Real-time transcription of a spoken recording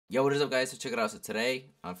Yo, what is up, guys? So check it out. So today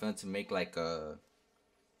I'm going to make like a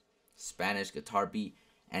Spanish guitar beat.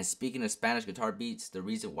 And speaking of Spanish guitar beats, the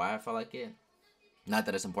reason why I felt like it, not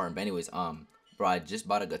that it's important, but anyways, bro, I just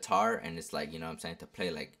bought a guitar and it's like, you know what I'm saying, to play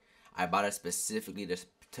like, I bought it specifically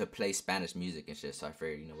to play Spanish music and shit. So I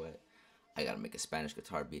figured, you know what, I gotta make a Spanish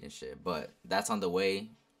guitar beat and shit. But that's on the way.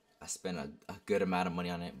 I spent a good amount of money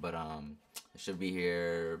on it, but it should be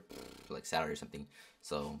here like Saturday or something.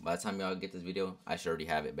 So by the time y'all get this video, I should already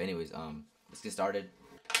have it. But anyways, let's get started.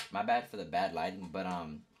 My bad for the bad lighting, but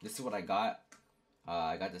this is what I got.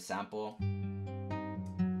 I got the sample.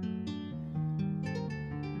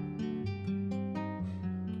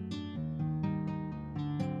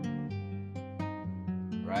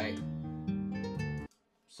 Right.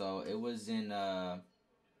 So it was in A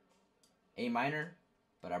minor,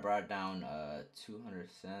 but I brought it down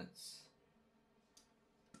 200 cents.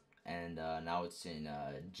 And now it's in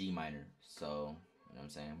G minor. So, you know what I'm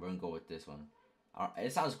saying? We're gonna go with this one.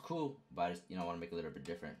 It sounds cool, but I just, I want to make it a little bit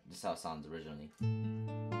different. This is how it sounds originally.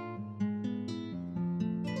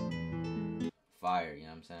 Fire, you know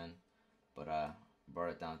what I'm saying? But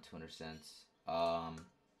brought it down 200 cents. So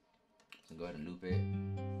go ahead and loop it.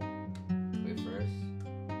 Wait first.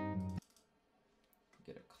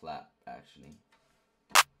 Get a clap, actually.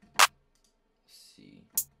 Let's see.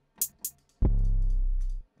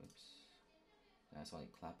 Oops. That's the only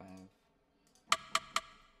clap I have.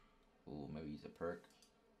 Ooh, maybe use a perk.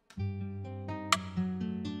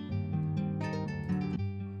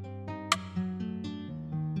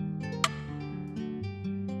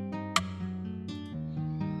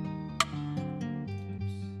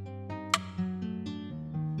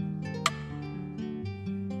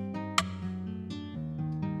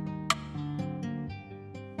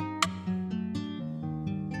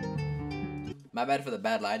 My bad for the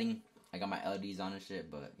bad lighting. I got my LEDs on and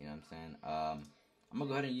shit, but you know what I'm saying. I'm gonna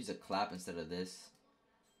go ahead and use a clap instead of this.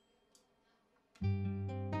 Oh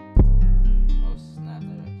snap!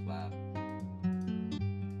 Not a clap.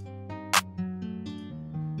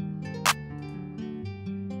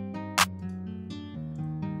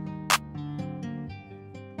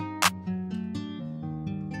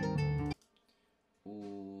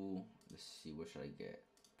 Ooh, let's see. What should I get?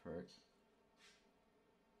 Perk.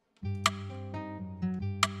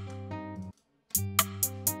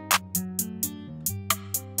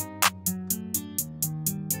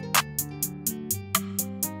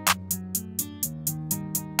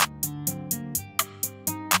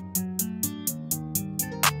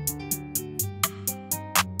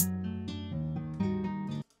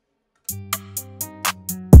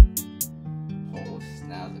 Oh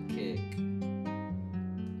snap! The kick.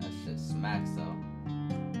 That shit smacks though.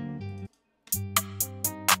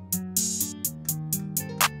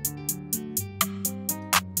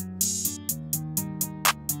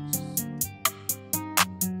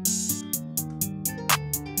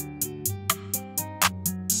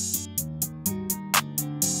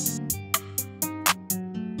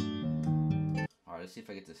 Alright, let's see if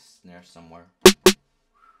I get the snare somewhere.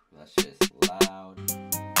 That shit is loud.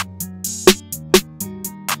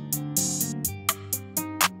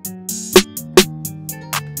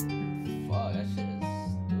 Fuck, that shit is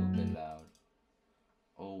stupid loud.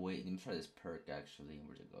 Oh wait, let me try this perk actually.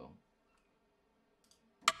 Where'd it go?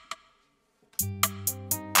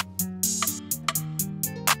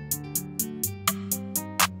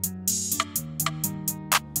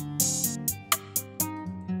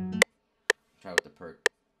 Try with the perk.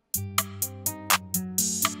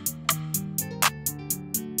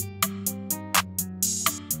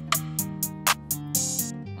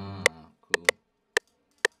 Cool.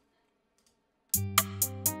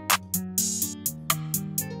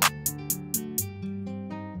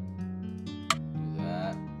 Do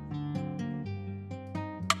that.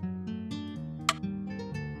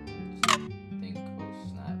 Think, oh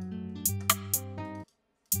snap.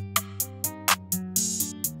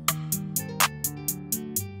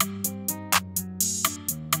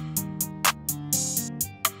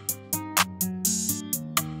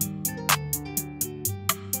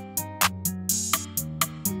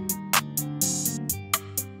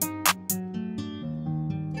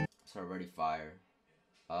 It's already fire.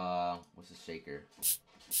 What's the shaker?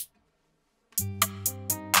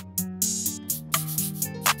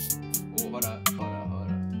 Oh, hold up.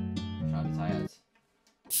 Try these hi-hats.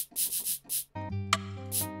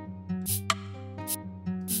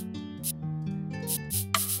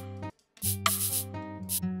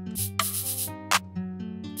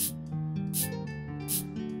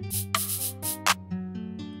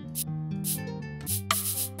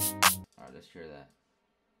 Alright, let's hear that.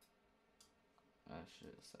 That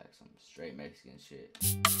shit is like some straight straight Mexican shit.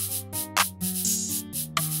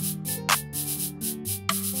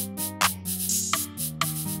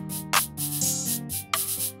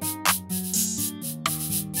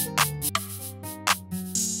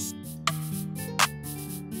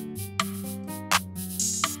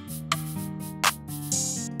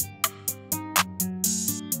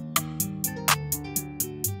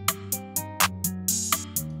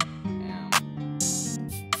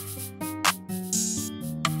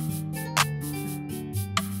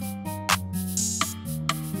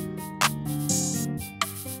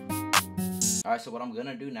 Alright, so what I'm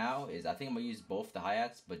gonna do now is I think I'm gonna use both the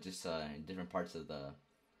hi-hats, but just in different parts of the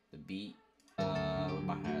beat. Where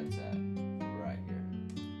my hi-hats at? Right here.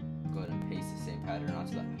 Go ahead and paste the same pattern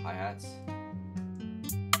onto the hi-hats.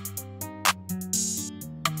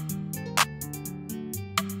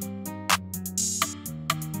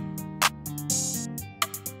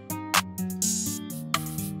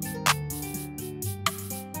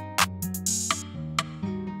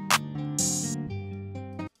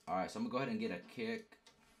 Alright, so I'm gonna go ahead and get a kick.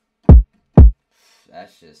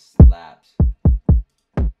 That just slaps.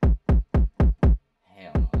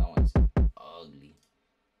 Hell no, that one's ugly.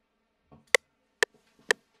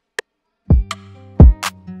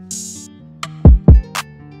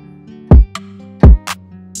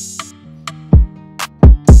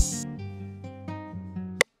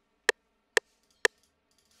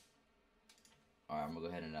 Alright, I'm gonna go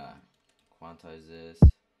ahead and quantize this.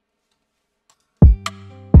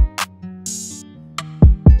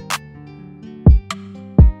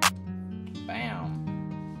 Bam.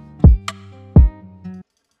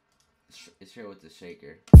 It's here with the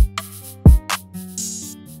shaker.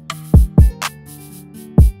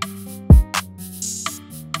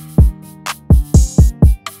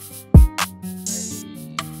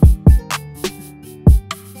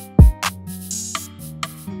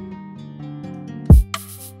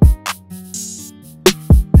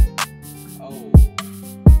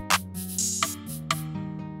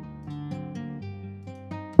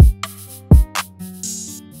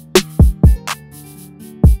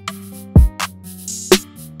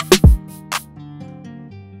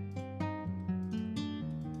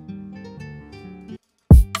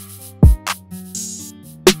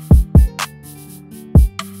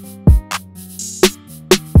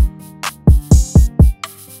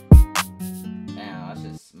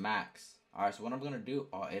 Max. Alright, so what I'm gonna do,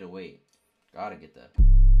 808. Gotta get the,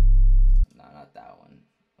 nah, not that one.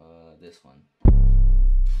 This one.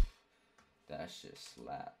 That shit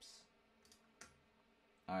slaps.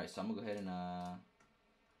 Alright, so I'm gonna go ahead and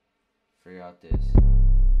figure out this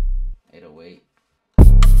 808.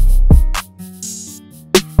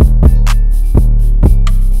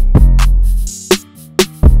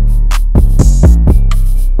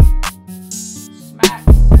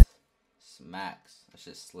 Smacks. That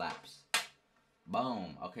shit slaps.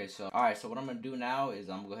 Boom. Okay, so alright, so what I'm gonna do now is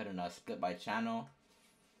I'm gonna go ahead and split by channel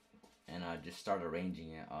and just start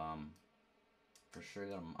arranging it. For sure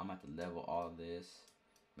I'm at to level all of this.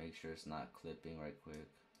 Make sure it's not clipping right quick.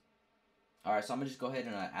 Alright, so I'm gonna just go ahead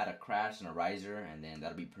and add a crash and a riser, and then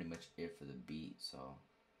that'll be pretty much it for the beat. So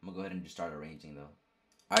I'm gonna go ahead and just start arranging though.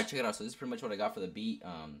 Alright, check it out. So this is pretty much what I got for the beat.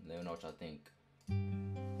 Let me know what y'all think.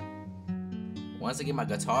 Once I get my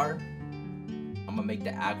guitar, I'm gonna make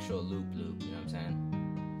the actual loop, you know what I'm saying?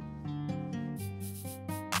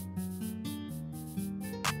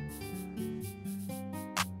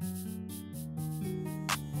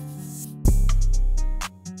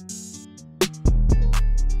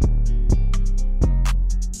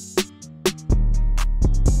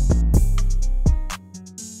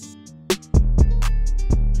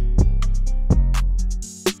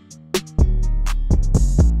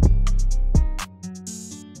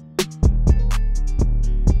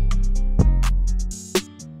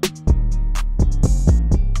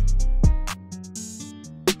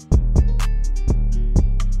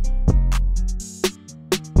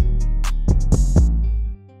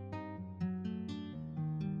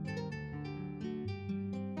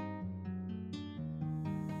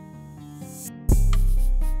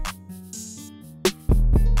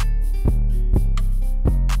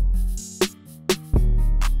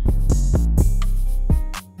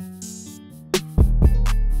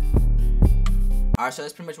 Alright, so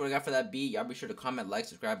that's pretty much what I got for that beat. Y'all be sure to comment, like,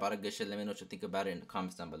 subscribe, all that good shit. Let me know what you think about it in the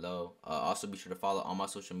comments down below. Also, be sure to follow all my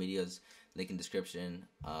social medias. Link in description.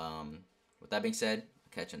 With that being said,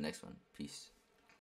 I'll catch you on the next one. Peace.